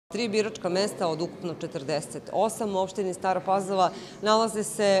Tri biračka mesta od ukupno 48 u opštini Stara Pazova nalaze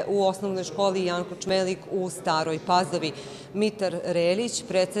se u osnovnoj školi Janko Čmelik u Staroj Pazovi. Mitar Relić,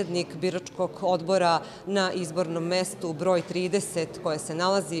 predsednik biračkog odbora na izbornom mestu broj 30 koje se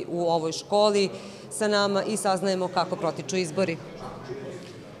nalazi u ovoj školi, sa nama i saznajemo kako protiču izbori.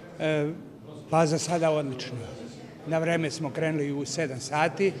 Pa za sada odlično. Na vreme smo krenuli u 7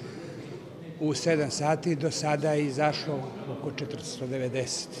 sati. U 7 sati do sada je izašlo oko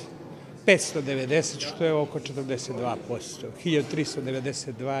 590, što je oko 42%.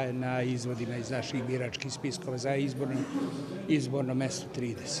 1392 je na izvodima iz naših biračkih spiskova za izborno mesto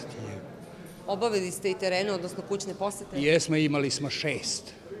 30. Obavili ste i terene, odnosno kućne posete? Jesmo, imali smo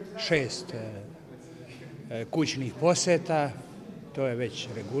šest kućnih poseta, to je već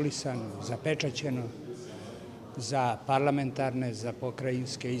regulisano, zapečaćeno, za parlamentarne, za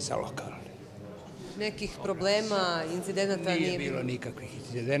pokrajinske i za lokalne. Nekih problema, incidenata nije bilo nikakvih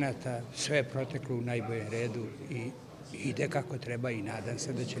incidenata, sve je proteklo u najboljem redu i ide kako treba i nadam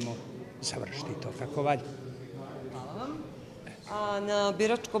se da ćemo završiti to kako valja. Hvala vam. A na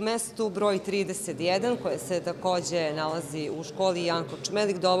biračkom mestu broj 31, koje se takođe nalazi u školi Janko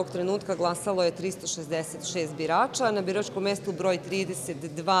Čmelik, do ovog trenutka glasalo je 366 birača. Na biračkom mestu broj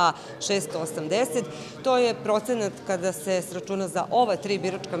 32, 680. To je procenat kada se sračuna za ova tri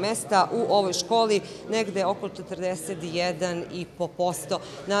biračka mesta u ovoj školi, negde oko 41,5%.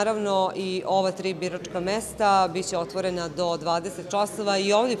 Naravno, i ova tri biračka mesta biće otvorena do 20 časova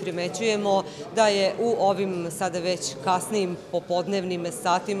i ovdje primećujemo da je u ovim sada već kasnijim popodnevnim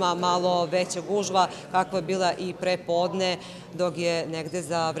satima malo veća gužva, kakva je bila i pre podne, dok je negde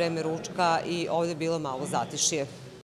za vreme ručka i ovdje bilo malo zatišije.